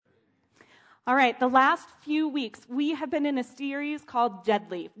All right, the last few weeks, we have been in a series called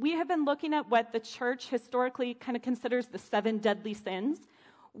Deadly. We have been looking at what the church historically kind of considers the 7 deadly sins.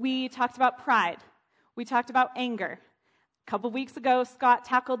 We talked about pride. We talked about anger. A couple weeks ago, Scott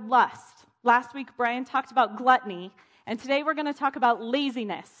tackled lust. Last week, Brian talked about gluttony. And today, we're going to talk about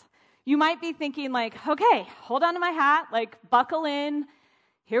laziness. You might be thinking like, okay, hold on to my hat, like buckle in.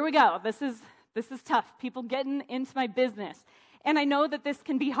 Here we go. This is tough. People getting into my business. And I know that this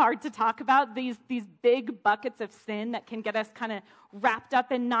can be hard to talk about, these big buckets of sin that can get us kind of wrapped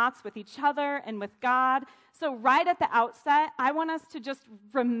up in knots with each other and with God. So right at the outset, I want us to just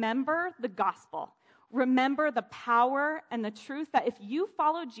remember the gospel. Remember the power and the truth that if you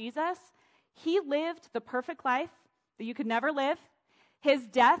follow Jesus, he lived the perfect life that you could never live. His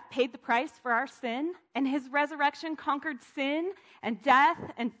death paid the price for our sin, and his resurrection conquered sin and death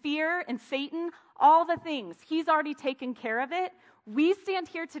and fear and Satan, all the things. He's already taken care of it. We stand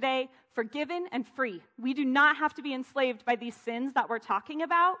here today forgiven and free. We do not have to be enslaved by these sins that we're talking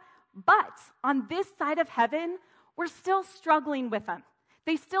about, but on this side of heaven, we're still struggling with them.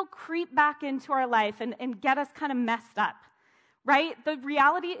 They still creep back into our life and get us kind of messed up. Right? The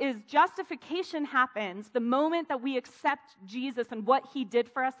reality is justification happens the moment that we accept Jesus and what he did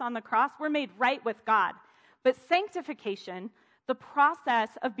for us on the cross. We're made right with God. But sanctification, the process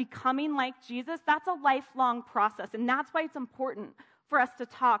of becoming like Jesus, that's a lifelong process. And that's why it's important for us to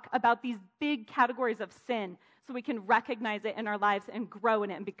talk about these big categories of sin so we can recognize it in our lives and grow in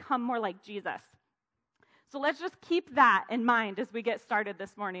it and become more like Jesus. So let's just keep that in mind as we get started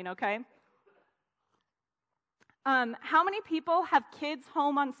this morning, okay? How many people have kids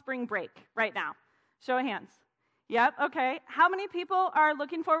home on spring break right now? Show of hands. Yep, okay. How many people are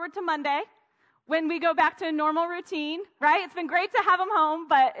looking forward to Monday when we go back to a normal routine, right? It's been great to have them home,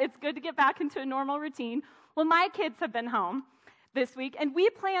 but it's good to get back into a normal routine. Well, my kids have been home this week, and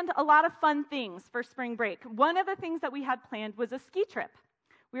we planned a lot of fun things for spring break. One of the things that we had planned was a ski trip.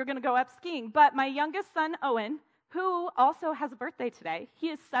 We were going to go up skiing, but my youngest son, Owen, who also has a birthday today, he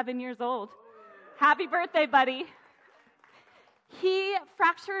is 7 years old. Happy birthday, buddy. He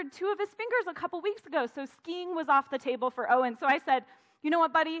fractured 2 of his fingers a couple weeks ago, so skiing was off the table for Owen. So I said, you know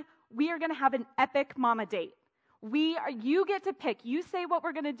what, buddy? We are going to have an epic mama date. You get to pick. You say what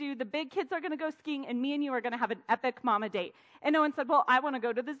we're going to do. The big kids are going to go skiing, and me and you are going to have an epic mama date. And Owen said, well, I want to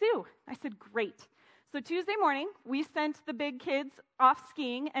go to the zoo. I said, great. So Tuesday morning, we sent the big kids off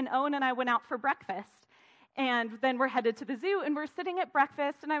skiing, and Owen and I went out for breakfast. And then we're headed to the zoo, and we're sitting at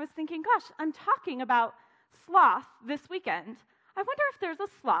breakfast, and I was thinking, gosh, I'm talking about sloth this weekend. I wonder if there's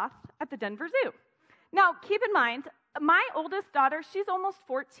a sloth at the Denver Zoo. Now, keep in mind, my oldest daughter, she's almost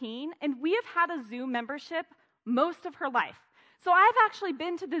 14, and we have had a zoo membership most of her life. So I've actually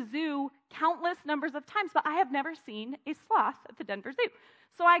been to the zoo countless numbers of times, but I have never seen a sloth at the Denver Zoo.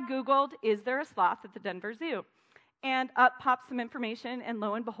 So I Googled, is there a sloth at the Denver Zoo? And up pops some information, and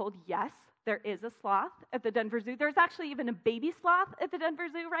lo and behold, yes, there is a sloth at the Denver Zoo. There's actually even a baby sloth at the Denver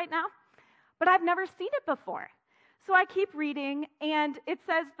Zoo right now, but I've never seen it before. So I keep reading, and it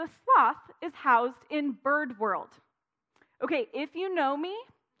says the sloth is housed in bird world. Okay, if you know me,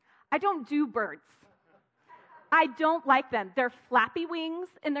 I don't do birds. I don't like them. They're flappy wings,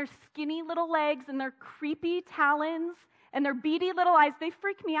 and their skinny little legs, and their creepy talons, and their beady little eyes. They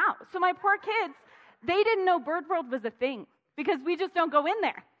freak me out. So my poor kids, they didn't know bird world was a thing because we just don't go in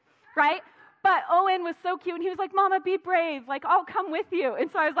there, right? But Owen was so cute, and he was like, Mama, be brave. Like, I'll come with you. And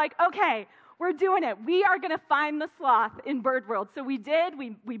so I was like, okay, we're doing it. We are going to find the sloth in bird world. So we did.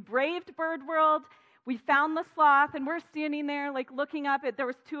 We braved bird world. We found the sloth, and we're standing there, like, looking up. There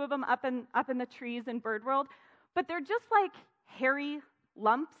was 2 of them up in the trees in bird world. But they're just like hairy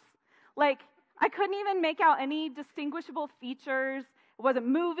lumps. Like, I couldn't even make out any distinguishable features. It wasn't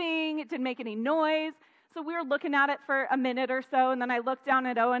moving. It didn't make any noise. So we were looking at it for a minute or so, and then I looked down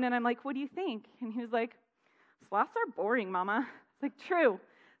at Owen, and I'm like, what do you think? And he was like, sloths are boring, Mama. It's like, true.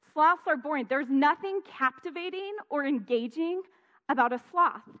 Sloths are boring. There's nothing captivating or engaging about a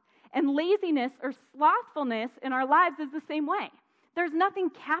sloth. And laziness or slothfulness in our lives is the same way. There's nothing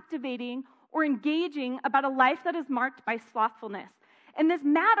captivating or engaging about a life that is marked by slothfulness. And this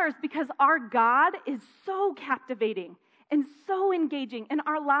matters because our God is so captivating and so engaging, and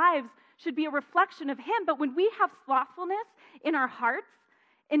our lives should be a reflection of him. But when we have slothfulness in our hearts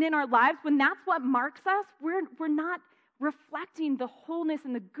and in our lives, when that's what marks us, we're not reflecting the wholeness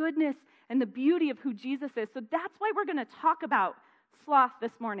and the goodness and the beauty of who Jesus is. So that's why we're going to talk about sloth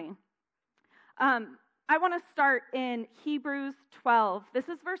this morning. I want to start in Hebrews 12. This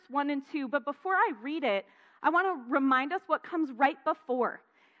is verse 1 and 2, but before I read it, I want to remind us what comes right before.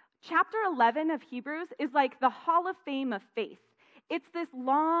 Chapter 11 of Hebrews is like the Hall of Fame of faith. It's this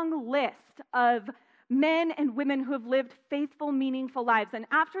long list of men and women who have lived faithful, meaningful lives. And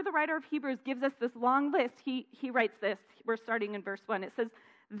after the writer of Hebrews gives us this long list, he writes this. We're starting in verse 1. It says,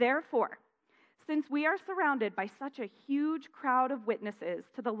 "Therefore, since we are surrounded by such a huge crowd of witnesses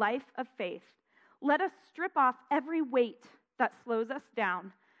to the life of faith, let us strip off every weight that slows us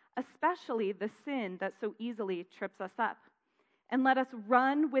down, especially the sin that so easily trips us up. And let us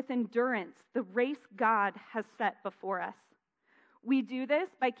run with endurance the race God has set before us. We do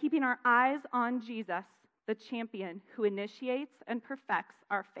this by keeping our eyes on Jesus, the champion who initiates and perfects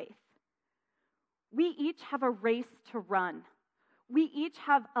our faith." We each have a race to run. We each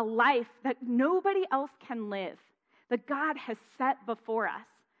have a life that nobody else can live, that God has set before us.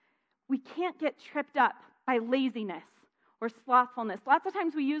 We can't get tripped up by laziness or slothfulness. Lots of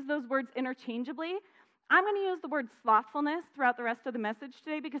times we use those words interchangeably. I'm going to use the word slothfulness throughout the rest of the message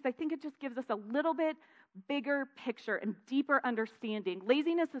today because I think it just gives us a little bit bigger picture and deeper understanding.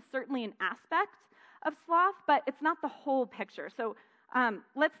 Laziness is certainly an aspect of sloth, but it's not the whole picture. So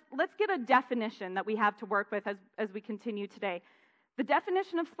let's get a definition that we have to work with as we continue today. The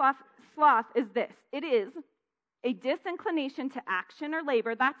definition of sloth is this. It is a disinclination to action or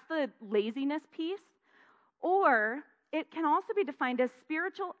labor. That's the laziness piece. Or it can also be defined as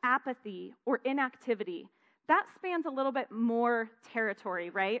spiritual apathy or inactivity. That spans a little bit more territory,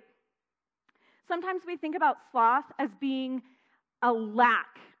 right? Sometimes we think about sloth as being a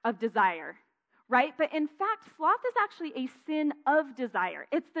lack of desire, right? But in fact, sloth is actually a sin of desire.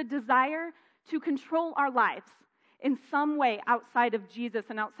 It's the desire to control our lives in some way outside of Jesus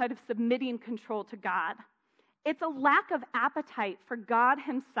and outside of submitting control to God. It's a lack of appetite for God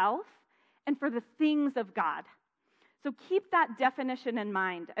himself and for the things of God. So keep that definition in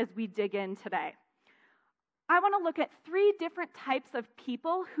mind as we dig in today. I want to look at 3 different types of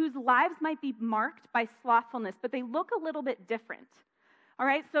people whose lives might be marked by slothfulness, but they look a little bit different. All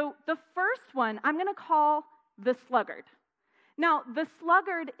right, so the first one I'm going to call the sluggard. Now, the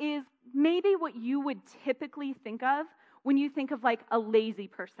sluggard is maybe what you would typically think of when you think of like a lazy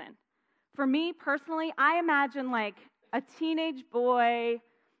person. For me personally, I imagine like a teenage boy,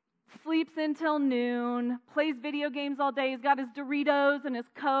 sleeps until noon, plays video games all day, he's got his Doritos and his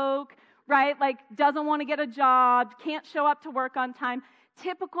Coke, right? Like doesn't want to get a job, can't show up to work on time.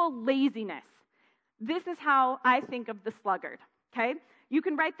 Typical laziness. This is how I think of the sluggard, okay? You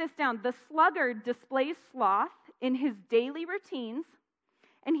can write this down. The sluggard displays sloth in his daily routines,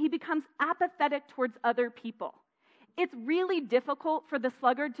 and he becomes apathetic towards other people. It's really difficult for the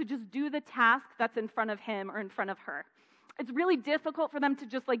sluggard to just do the task that's in front of him or in front of her. It's really difficult for them to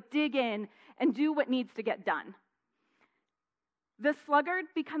just like dig in and do what needs to get done. The sluggard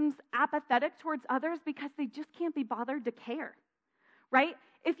becomes apathetic towards others because they just can't be bothered to care, right?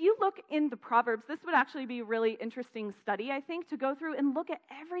 If you look in the Proverbs, this would actually be a really interesting study, I think, to go through and look at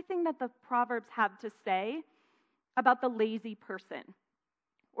everything that the Proverbs have to say about the lazy person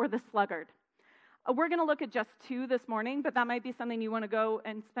or the sluggard. We're going to look at just 2 this morning, but that might be something you want to go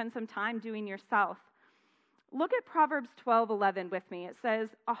and spend some time doing yourself. Look at Proverbs 12:11 with me. It says,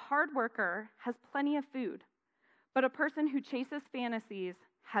 "A hard worker has plenty of food, but a person who chases fantasies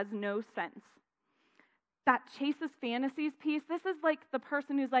has no sense." That chases fantasies piece, this is like the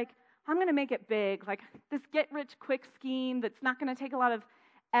person who's like, I'm going to make it big, like this get-rich-quick scheme that's not going to take a lot of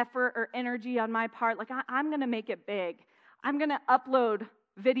effort or energy on my part. Like, I'm going to make it big. I'm going to upload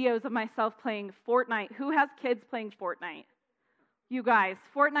videos of myself playing Fortnite. Who has kids playing Fortnite? You guys,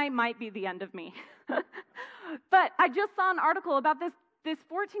 Fortnite might be the end of me. But I just saw an article about this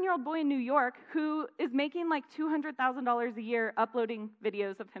 14-year-old boy in New York who is making like $200,000 a year uploading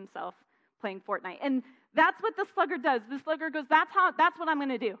videos of himself playing Fortnite. And that's what the sluggard does. The sluggard goes, that's what I'm going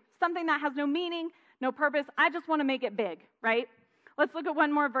to do. Something that has no meaning, no purpose. I just want to make it big, right? Let's look at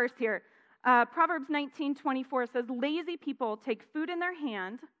one more verse here. Proverbs 19:24 says, "Lazy people take food in their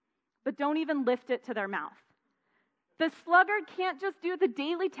hand, but don't even lift it to their mouth." The sluggard can't just do the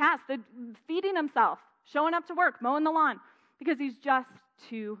daily task, the feeding himself, showing up to work, mowing the lawn, because he's just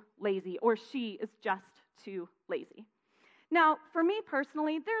too lazy, or she is just too lazy. Now, for me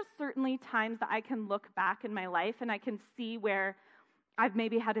personally, there's certainly times that I can look back in my life and I can see where I've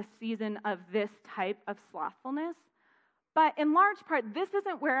maybe had a season of this type of slothfulness. But in large part, this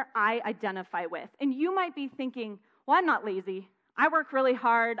isn't where I identify with. And you might be thinking, well, I'm not lazy. I work really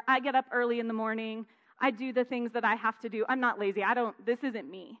hard. I get up early in the morning. I do the things that I have to do. I'm not lazy. This isn't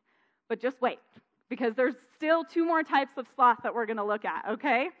me. But just wait, because there's still 2 more types of sloth that we're going to look at,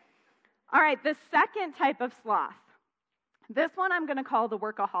 okay? All right, the second type of sloth. This one I'm going to call the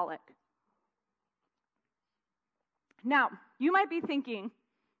workaholic. Now, you might be thinking,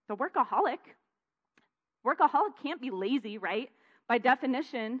 the workaholic can't be lazy, right? By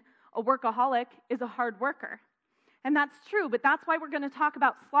definition, a workaholic is a hard worker. And that's true, but that's why we're going to talk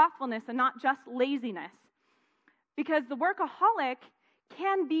about slothfulness and not just laziness. Because the workaholic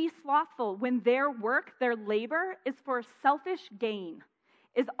can be slothful when their work, their labor, is for selfish gain,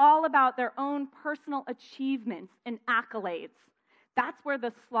 is all about their own personal achievements and accolades. That's where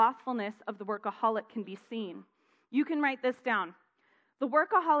the slothfulness of the workaholic can be seen. You can write this down. The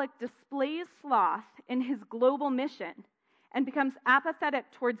workaholic displays sloth in his global mission and becomes apathetic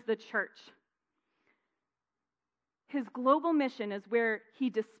towards the church. His global mission is where he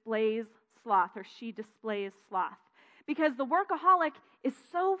displays sloth, or she displays sloth. Because the workaholic is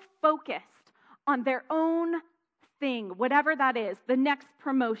so focused on their own thing, whatever that is, the next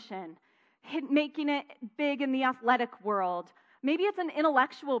promotion, making it big in the athletic world. Maybe it's an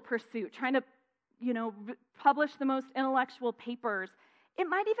intellectual pursuit, trying to, publish the most intellectual papers. It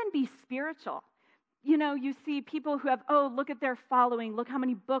might even be spiritual. You see people who have, look at their following, look how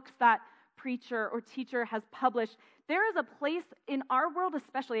many books that preacher or teacher has published. There is a place in our world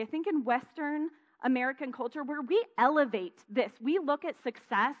especially, I think in Western American culture, where we elevate this. We look at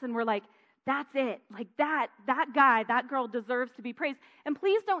success and we're like, that's it. Like that guy, that girl deserves to be praised. And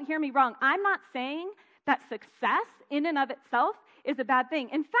please don't hear me wrong. I'm not saying that success in and of itself is a bad thing.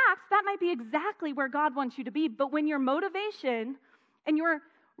 In fact, that might be exactly where God wants you to be. But when your motivation and your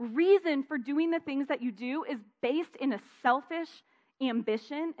reason for doing the things that you do is based in a selfish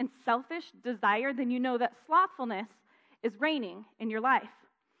ambition and selfish desire, then you know that slothfulness is reigning in your life.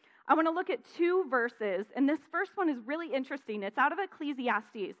 I want to look at two verses, and this first one is really interesting. It's out of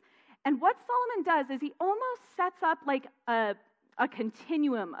Ecclesiastes. And what Solomon does is he almost sets up like a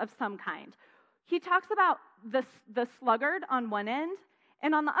continuum of some kind. He talks about the sluggard on one end,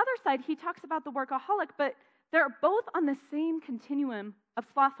 and on the other side, he talks about the workaholic, but they're both on the same continuum of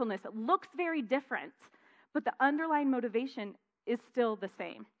slothfulness. It looks very different, but the underlying motivation is still the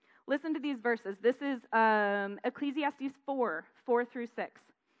same. Listen to these verses. This is Ecclesiastes 4 through 6.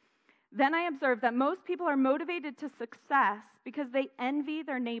 Then I observed that most people are motivated to success because they envy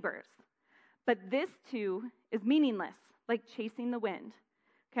their neighbors. But this too is meaningless, like chasing the wind.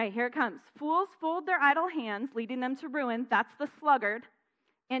 Okay, here it comes. Fools fold their idle hands, leading them to ruin. That's the sluggard.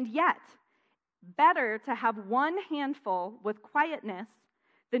 And yet, better to have one handful with quietness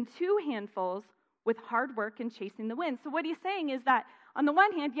than two handfuls with hard work and chasing the wind. So what he's saying is that on the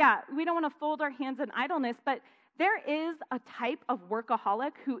one hand, we don't want to fold our hands in idleness, but there is a type of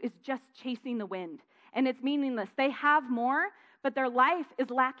workaholic who is just chasing the wind, and it's meaningless. They have more, but their life is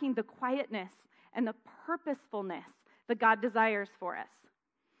lacking the quietness and the purposefulness that God desires for us.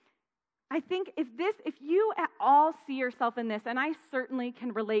 I think if you at all see yourself in this, and I certainly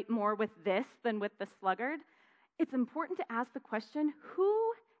can relate more with this than with the sluggard, it's important to ask the question,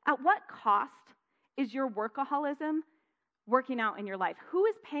 at what cost is your workaholism working out in your life? Who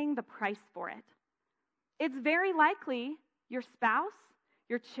is paying the price for it? It's very likely your spouse,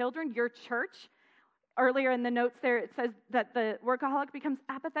 your children, your church. Earlier in the notes there, it says that the workaholic becomes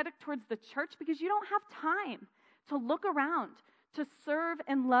apathetic towards the church because you don't have time to look around, to serve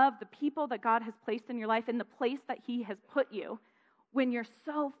and love the people that God has placed in your life in the place that He has put you when you're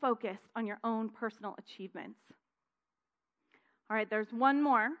so focused on your own personal achievements. All right, there's one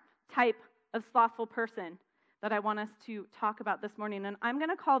more type of slothful person that I want us to talk about this morning, and I'm going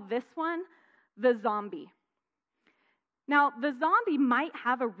to call this one the zombie. Now, the zombie might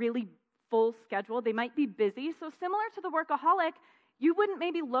have a really full schedule. They might be busy. So similar to the workaholic, you wouldn't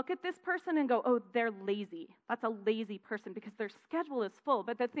maybe look at this person and go, they're lazy. That's a lazy person because their schedule is full.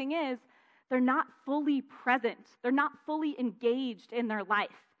 But the thing is, they're not fully present. They're not fully engaged in their life.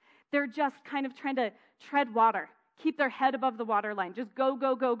 They're just kind of trying to tread water, keep their head above the waterline, just go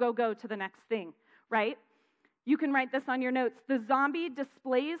to the next thing, right? You can write this on your notes. The zombie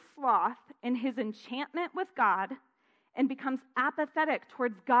displays sloth in his enchantment with God and becomes apathetic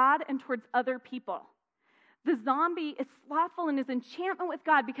towards God and towards other people. The zombie is slothful in his enchantment with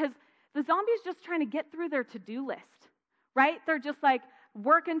God because the zombie is just trying to get through their to-do list, right? They're just like,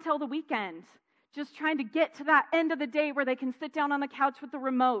 work until the weekend, just trying to get to that end of the day where they can sit down on the couch with the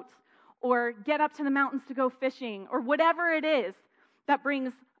remote or get up to the mountains to go fishing or whatever it is that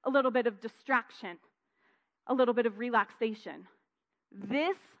brings a little bit of distraction, a little bit of relaxation.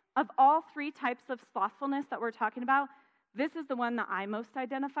 This, of all three types of slothfulness that we're talking about, this is the one that I most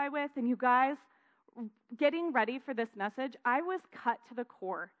identify with. And you guys, getting ready for this message, I was cut to the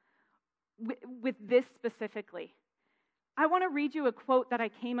core with this specifically. I want to read you a quote that I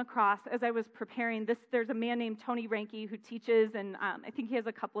came across as I was preparing this. There's a man named Tony Reinke who teaches, and I think he has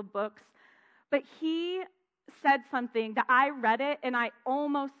a couple of books. But he said something that I read it, and I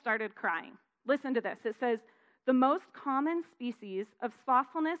almost started crying. Listen to this. It says, The most common species of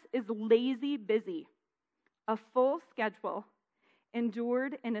slothfulness is lazy busy, a full schedule,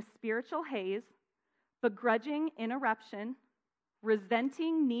 endured in a spiritual haze, begrudging interruption,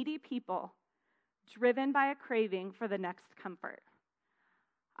 resenting needy people, driven by a craving for the next comfort.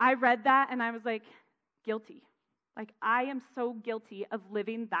 I read that and I was like, guilty. Like, I am so guilty of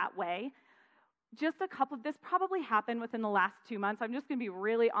living that way. Just a couple of this probably happened within the last 2 months. I'm just going to be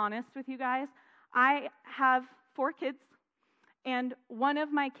really honest with you guys. I have 4 kids, and one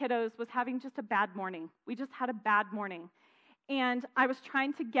of my kiddos was having just a bad morning. We just had a bad morning. And I was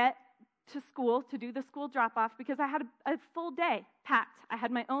trying to get to school to do the school drop-off because I had a full day packed. I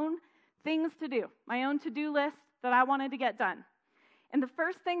had my own things to do, my own to-do list that I wanted to get done. And the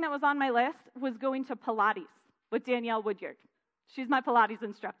first thing that was on my list was going to Pilates with Danielle Woodyard. She's my Pilates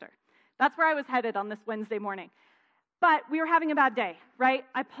instructor. That's where I was headed on this Wednesday morning. But we were having a bad day, right?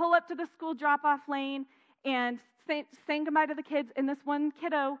 I pull up to the school drop-off lane and saying goodbye to the kids, and this one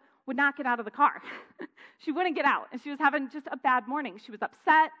kiddo would not get out of the car. She wouldn't get out, and she was having just a bad morning. She was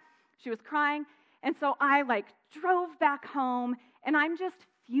upset. She was crying. And so I, drove back home, and I'm just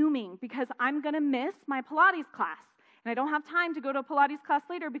fuming because I'm going to miss my Pilates class. And I don't have time to go to a Pilates class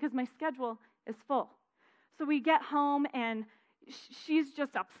later because my schedule is full. So we get home, and she's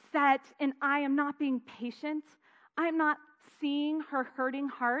just upset, and I am not being patient. I'm not seeing her hurting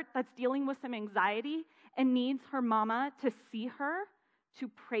heart that's dealing with some anxiety and needs her mama to see her, to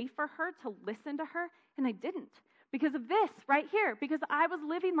pray for her, to listen to her, and I didn't because of this right here, because I was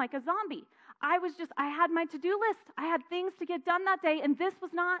living like a zombie. I had my to-do list. I had things to get done that day, and this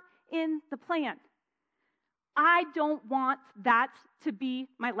was not in the plan. I don't want that to be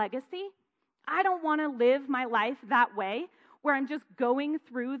my legacy. I don't want to live my life that way, where I'm just going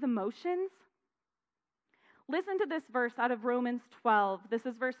through the motions. Listen to this verse out of Romans 12. This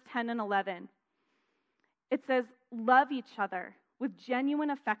is verse 10 and 11. It says, "Love each other with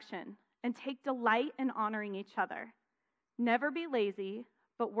genuine affection and take delight in honoring each other. Never be lazy,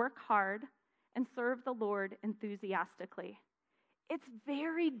 but work hard and serve the Lord enthusiastically." It's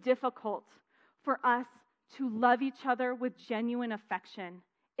very difficult for us to love each other with genuine affection.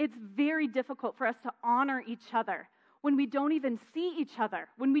 It's very difficult for us to honor each other when we don't even see each other,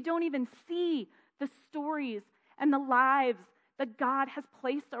 when we don't even see the stories and the lives that God has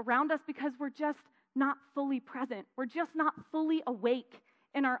placed around us because we're just not fully present. We're just not fully awake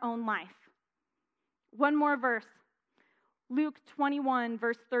in our own life. One more verse. Luke 21,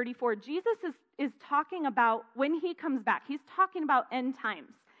 verse 34. Jesus is talking about when he comes back. He's talking about end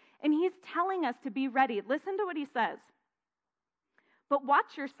times. And he's telling us to be ready. Listen to what he says. "But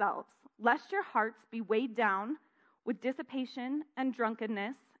watch yourselves, lest your hearts be weighed down with dissipation and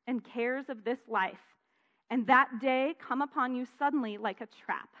drunkenness and cares of this life, and that day come upon you suddenly like a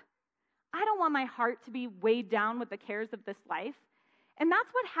trap." I don't want my heart to be weighed down with the cares of this life. And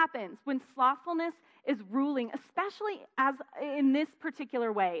that's what happens when slothfulness is ruling, especially as in this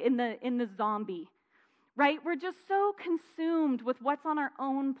particular way, in the zombie, right? We're just so consumed with what's on our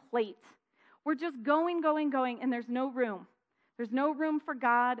own plate. We're just going, and there's no room. There's no room for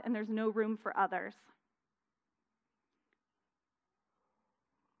God, and there's no room for others.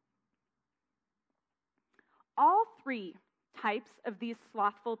 All 3 types of these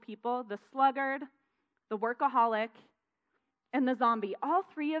slothful people, the sluggard, the workaholic, and the zombie, all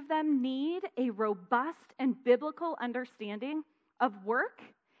 3 of them need a robust and biblical understanding of work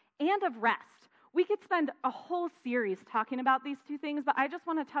and of rest. We could spend a whole series talking about these 2 things, but I just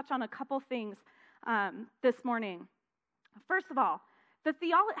want to touch on a couple things this morning. First of all,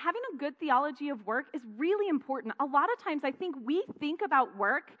 having a good theology of work is really important. A lot of times I think we think about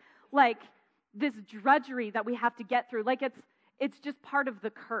work like this drudgery that we have to get through, like it's just part of the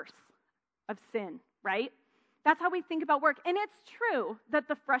curse of sin, right? That's how we think about work. And it's true that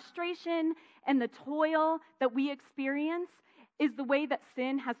the frustration and the toil that we experience is the way that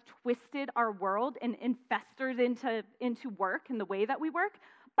sin has twisted our world and festered into work and the way that we work.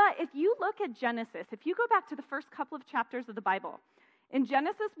 But if you look at Genesis, if you go back to the first couple of chapters of the Bible, in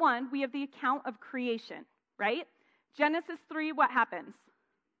Genesis 1, we have the account of creation, right? Genesis 3, what happens?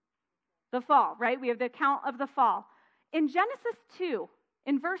 The fall, right? We have the account of the fall. In Genesis 2,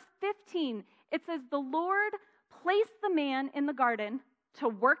 in verse 15, it says, "The Lord placed the man in the garden to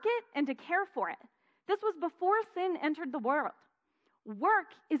work it and to care for it." This was before sin entered the world.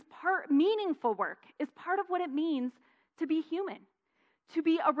 Meaningful work is part of what it means to be human, to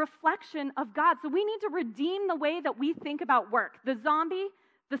be a reflection of God. So we need to redeem the way that we think about work. The zombie,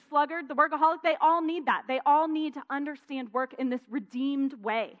 the sluggard, the workaholic, they all need that. They all need to understand work in this redeemed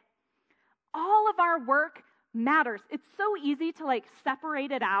way. All of our work matters. It's so easy to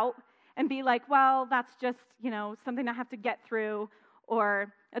separate it out and be like, well, that's just, something I have to get through,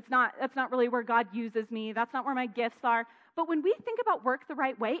 or that's not really where God uses me. That's not where my gifts are. But when we think about work the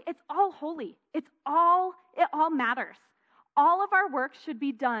right way, it's all holy. It all matters. All of our work should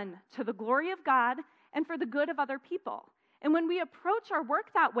be done to the glory of God and for the good of other people. And when we approach our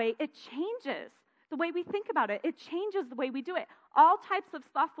work that way, it changes the way we think about it. It changes the way we do it. All types of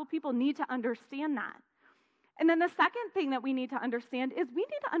slothful people need to understand that. And then the second thing that we need to understand is we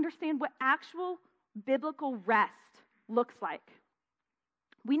need to understand what actual biblical rest looks like.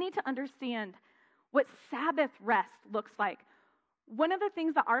 We need to understand what Sabbath rest looks like. One of the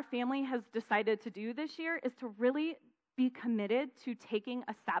things that our family has decided to do this year is to really be committed to taking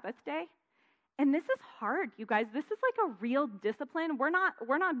a Sabbath day. And this is hard, you guys. This is like a real discipline. We're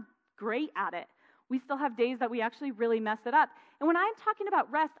not great at it. We still have days that we actually really mess it up. And when I'm talking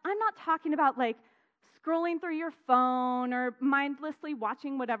about rest, I'm not talking about like scrolling through your phone or mindlessly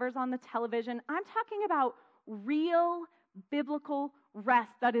watching whatever's on the television. I'm talking about real biblical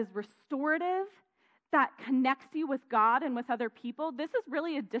rest that is restorative, that connects you with God and with other people. This is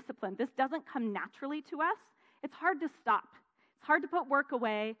really a discipline. This doesn't come naturally to us. It's hard to stop. It's hard to put work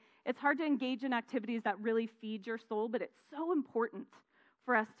away. It's hard to engage in activities that really feed your soul, but it's so important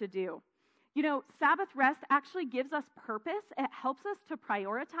for us to do. Sabbath rest actually gives us purpose. It helps us to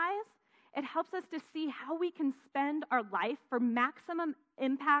prioritize. It helps us to see how we can spend our life for maximum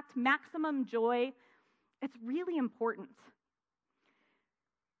impact, maximum joy. It's really important.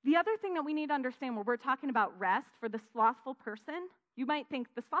 The other thing that we need to understand when we're talking about rest for the slothful person, you might think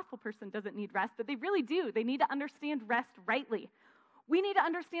the slothful person doesn't need rest, but they really do. They need to understand rest rightly. We need to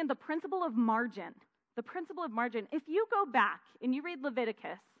understand the principle of margin. The principle of margin. If you go back and you read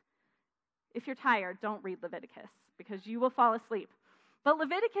Leviticus, if you're tired, don't read Leviticus because you will fall asleep. But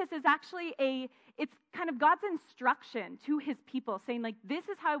Leviticus is actually it's kind of God's instruction to his people saying, like, this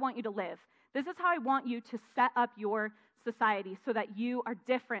is how I want you to live. This is how I want you to set up your society so that you are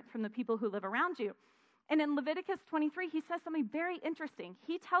different from the people who live around you. And in Leviticus 23, he says something very interesting.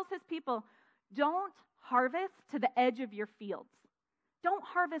 He tells his people, don't harvest to the edge of your fields. Don't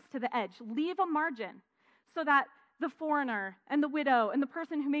harvest to the edge. Leave a margin so that the foreigner and the widow and the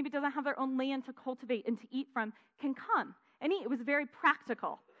person who maybe doesn't have their own land to cultivate and to eat from can come and eat. It was very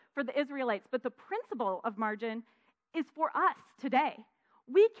practical for the Israelites, but the principle of margin is for us today.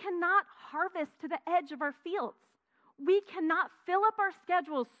 We cannot harvest to the edge of our fields. We cannot fill up our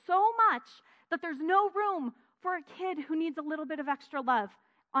schedules so much that there's no room for a kid who needs a little bit of extra love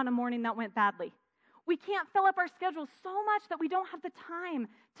on a morning that went badly. We can't fill up our schedules so much that we don't have the time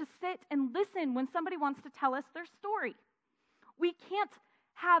to sit and listen when somebody wants to tell us their story. We can't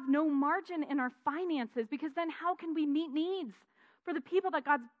have no margin in our finances because then how can we meet needs for the people that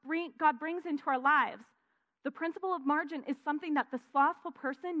God brings into our lives? The principle of margin is something that the slothful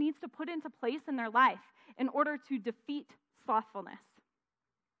person needs to put into place in their life in order to defeat slothfulness.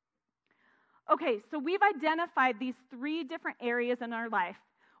 Okay, so we've identified these 3 different areas in our life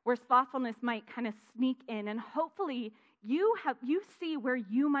where slothfulness might kind of sneak in, and hopefully you see where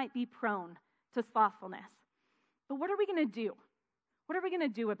you might be prone to slothfulness. But what are we going to do? What are we going to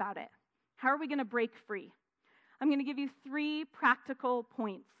do about it? How are we going to break free? I'm going to give you 3 practical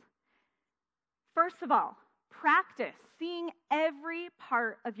points. First of all, practice seeing every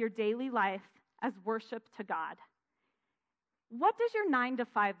part of your daily life as worship to God. What does your 9 to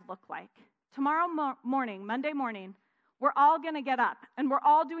 5 look like? Tomorrow morning, Monday morning, we're all going to get up, and we're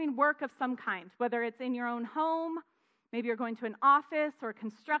all doing work of some kind, whether it's in your own home, maybe you're going to an office or a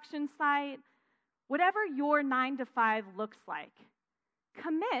construction site, whatever your 9 to 5 looks like.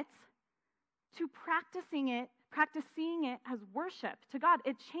 Commit to practicing it as worship to God.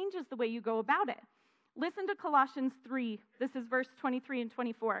 It changes the way you go about it. Listen to Colossians 3. This is verse 23 and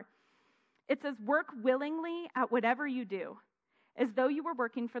 24. It says, work willingly at whatever you do, as though you were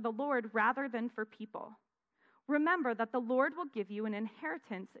working for the Lord rather than for people. Remember that the Lord will give you an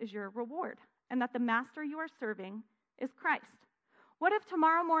inheritance as your reward, and that the master you are serving is Christ. What if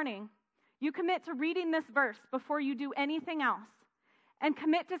tomorrow morning you commit to reading this verse before you do anything else, and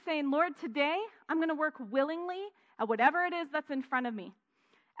commit to saying, Lord, today I'm going to work willingly at whatever it is that's in front of me.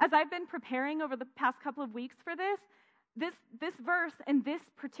 As I've been preparing over the past couple of weeks for this verse and this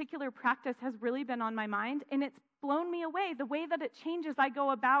particular practice has really been on my mind, and it's blown me away, the way that it changes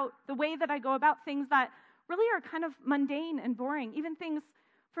the way that I go about things that really are kind of mundane and boring. Even things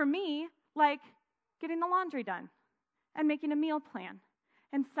for me like getting the laundry done and making a meal plan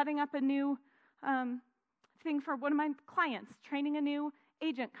and setting up a new thing for one of my clients, training a new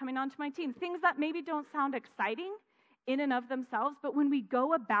agent coming onto my team. Things that maybe don't sound exciting in and of themselves, but when we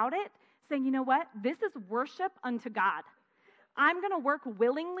go about it saying, you know what, this is worship unto God. I'm going to work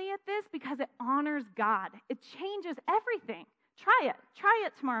willingly at this because it honors God. It changes everything. Try it. Try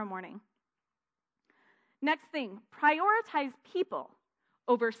it tomorrow morning. Next thing, prioritize people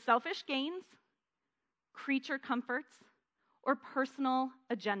over selfish gains, creature comforts, or personal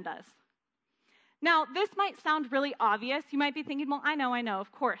agendas. Now, this might sound really obvious. You might be thinking, well, I know,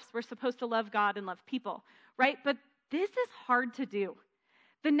 of course, we're supposed to love God and love people, right? But this is hard to do.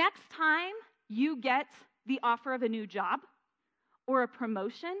 The next time you get the offer of a new job or a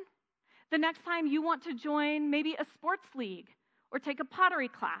promotion, the next time you want to join maybe a sports league or take a pottery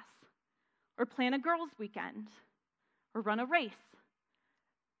class or plan a girls' weekend or run a race,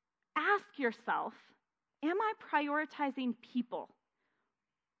 ask yourself, am I prioritizing people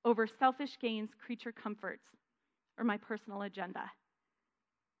over selfish gains, creature comforts, or my personal agenda?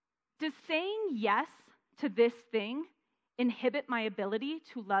 Does saying yes to this thing inhibit my ability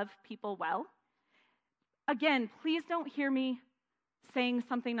to love people well? Again, please don't hear me saying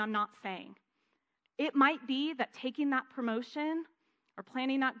something I'm not saying. It might be that taking that promotion or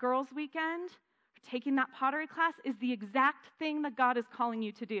planning that girls' weekend or taking that pottery class is the exact thing that God is calling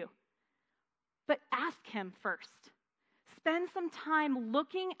you to do. But ask Him first. Spend some time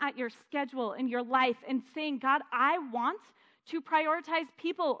looking at your schedule and your life and saying, God, I want to prioritize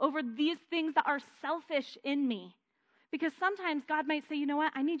people over these things that are selfish in me. Because sometimes God might say, you know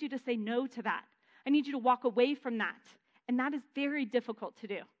what, I need you to say no to that. I need you to walk away from that. And that is very difficult to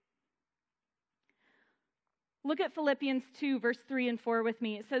do. Look at Philippians 2, verse 3 and 4 with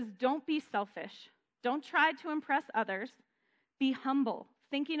me. It says, don't be selfish. Don't try to impress others. Be humble,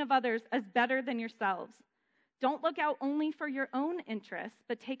 thinking of others as better than yourselves. Don't look out only for your own interests,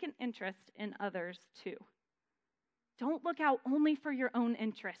 but take an interest in others too. Don't look out only for your own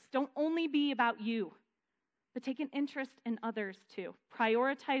interests. Don't only be about you, but take an interest in others too.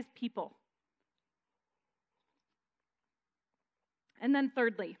 Prioritize people. And then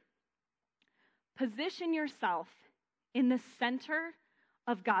thirdly, position yourself in the center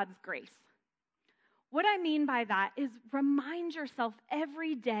of God's grace. What I mean by that is remind yourself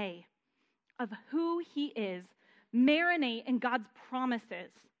every day of who He is. Marinate in God's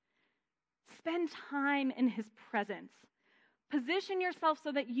promises. Spend time in His presence. Position yourself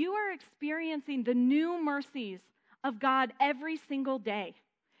so that you are experiencing the new mercies of God every single day.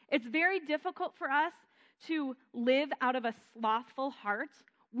 It's very difficult for us to live out of a slothful heart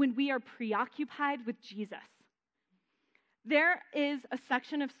when we are preoccupied with Jesus. There is a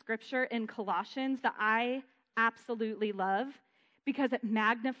section of scripture in Colossians that I absolutely love because it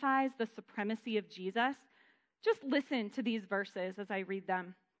magnifies the supremacy of Jesus. Just listen to these verses as I read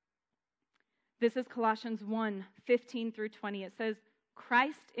them. This is Colossians 1, 15 through 20. It says,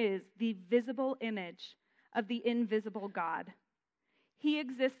 Christ is the visible image of the invisible God. He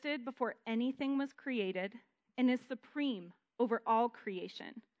existed before anything was created and is supreme over all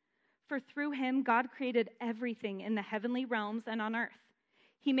creation. For through Him, God created everything in the heavenly realms and on earth.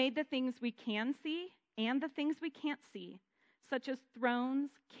 He made the things we can see and the things we can't see, such as thrones,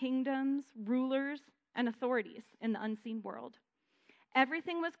 kingdoms, rulers, and authorities in the unseen world.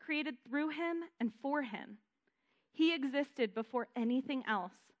 Everything was created through Him and for Him. He existed before anything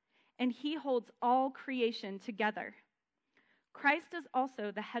else, and He holds all creation together. Christ is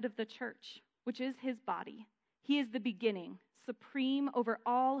also the head of the church, which is His body. He is the beginning, supreme over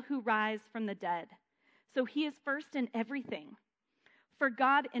all who rise from the dead. So He is first in everything. For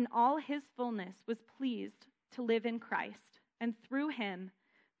God in all His fullness was pleased to live in Christ, and through Him,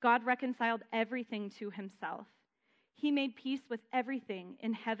 God reconciled everything to Himself. He made peace with everything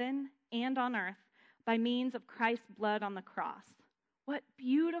in heaven and on earth by means of Christ's blood on the cross. What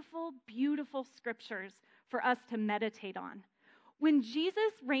beautiful, beautiful scriptures for us to meditate on. When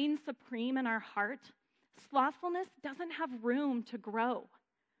Jesus reigns supreme in our heart, slothfulness doesn't have room to grow.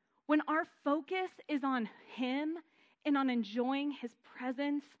 When our focus is on Him and on enjoying His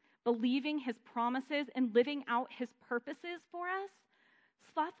presence, believing His promises, and living out His purposes for us,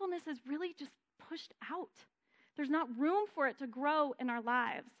 slothfulness is really just pushed out. There's not room for it to grow in our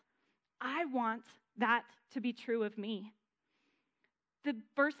lives. I want that to be true of me. The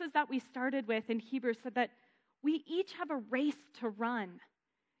verses that we started with in Hebrews said that we each have a race to run.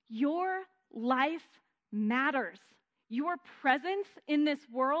 Your life matters. Your presence in this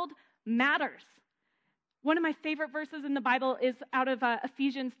world matters. One of my favorite verses in the Bible is out of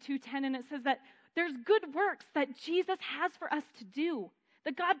Ephesians 2:10, and it says that there's good works that Jesus has for us to do,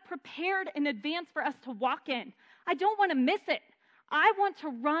 that God prepared in advance for us to walk in. I don't want to miss it. I want to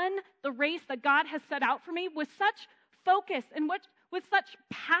run the race that God has set out for me with such focus and with such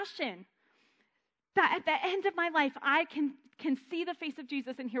passion that at the end of my life, I can see the face of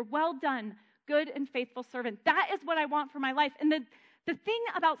Jesus and hear, well done, good and faithful servant. That is what I want for my life. And the thing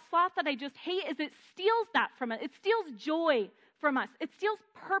about sloth that I just hate is it steals that from us. It steals joy from us. It steals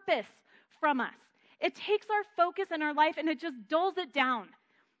purpose from us. It takes our focus in our life and it just dulls it down,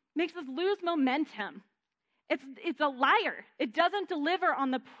 makes us lose momentum. It's a liar. It doesn't deliver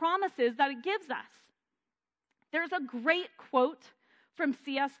on the promises that it gives us. There's a great quote from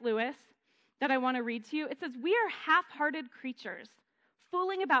C.S. Lewis that I want to read to you. It says, "We are half-hearted creatures,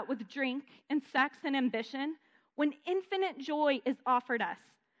 fooling about with drink and sex and ambition when infinite joy is offered us,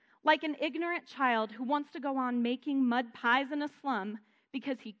 like an ignorant child who wants to go on making mud pies in a slum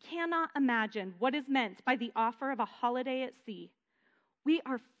because he cannot imagine what is meant by the offer of a holiday at sea. We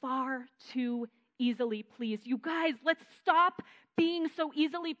are far too easily pleased." You guys, let's stop being so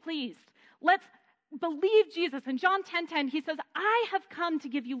easily pleased. Let's believe Jesus. In John 10:10, he says, "I have come to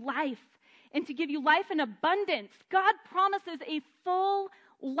give you life and to give you life in abundance." God promises a full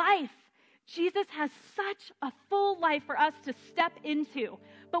life. Jesus has such a full life for us to step into.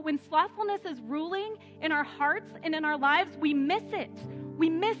 But when slothfulness is ruling in our hearts and in our lives, we miss it. We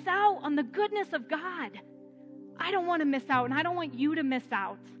miss out on the goodness of God. I don't want to miss out, and I don't want you to miss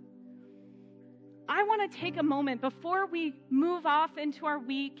out. I want to take a moment before we move off into our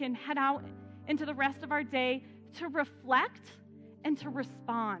week and head out into the rest of our day to reflect and to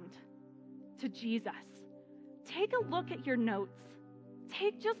respond to Jesus. Take a look at your notes.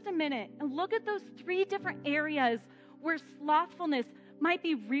 Take just a minute and look at those 3 different areas where slothfulness might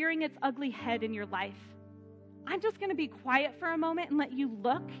be rearing its ugly head in your life. I'm just going to be quiet for a moment and let you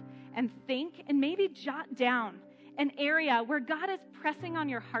look and think and maybe jot down an area where God is pressing on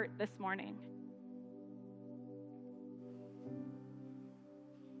your heart this morning.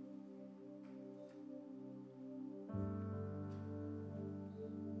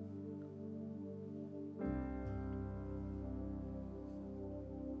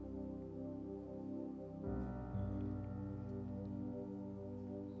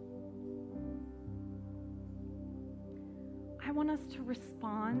 I want us to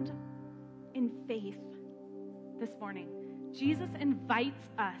respond in faith this morning. Jesus invites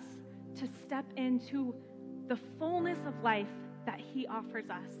us to step into the fullness of life that he offers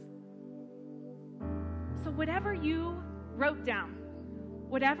us. So whatever you wrote down,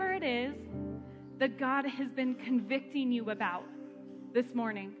 whatever it is that God has been convicting you about this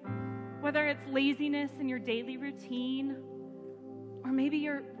morning, whether it's laziness in your daily routine, or maybe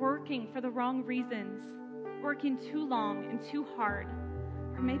you're working for the wrong reasons, working too long and too hard,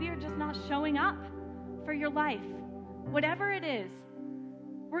 or maybe you're just not showing up for your life. Whatever it is,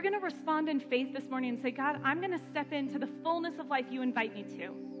 we're going to respond in faith this morning and say, God, I'm going to step into the fullness of life you invite me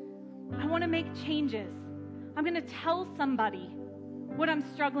to. I want to make changes. I'm going to tell somebody what I'm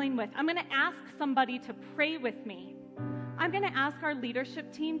struggling with. I'm going to ask somebody to pray with me. I'm going to ask our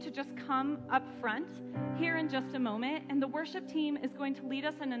leadership team to just come up front here in just a moment, and the worship team is going to lead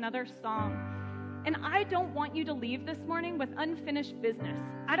us in another song. And I don't want you to leave this morning with unfinished business.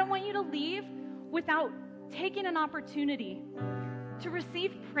 I don't want you to leave without taking an opportunity to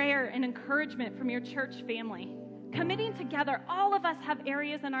receive prayer and encouragement from your church family. Committing together, all of us have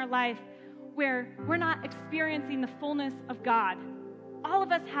areas in our life where we're not experiencing the fullness of God. All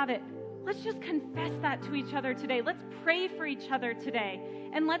of us have it. Let's just confess that to each other today. Let's pray for each other today.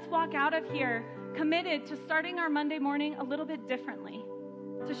 And let's walk out of here committed to starting our Monday morning a little bit differently,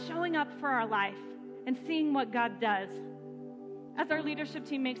 to showing up for our life and seeing what God does. As our leadership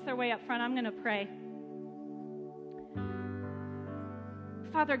team makes their way up front, I'm going to pray.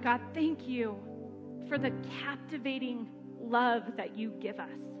 Father God, thank you for the captivating love that you give us.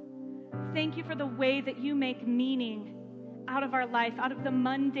 Thank you for the way that you make meaning out of our life, out of the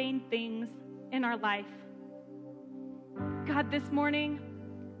mundane things in our life. God, this morning,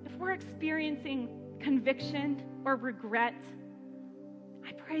 if we're experiencing conviction or regret,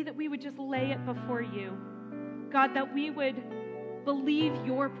 I pray that we would just lay it before you. God, that we would believe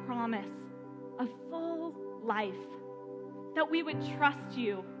your promise of full life, that we would trust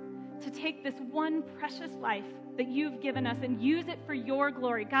you to take this one precious life that you've given us and use it for your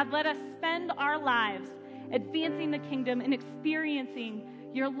glory. God, let us spend our lives advancing the kingdom and experiencing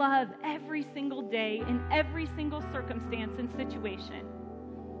your love every single day in every single circumstance and situation.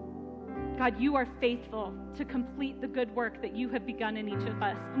 God, you are faithful to complete the good work that you have begun in each of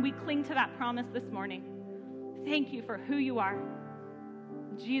us, and we cling to that promise this morning. Thank you for who you are.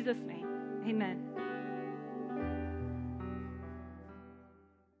 In Jesus' name, amen.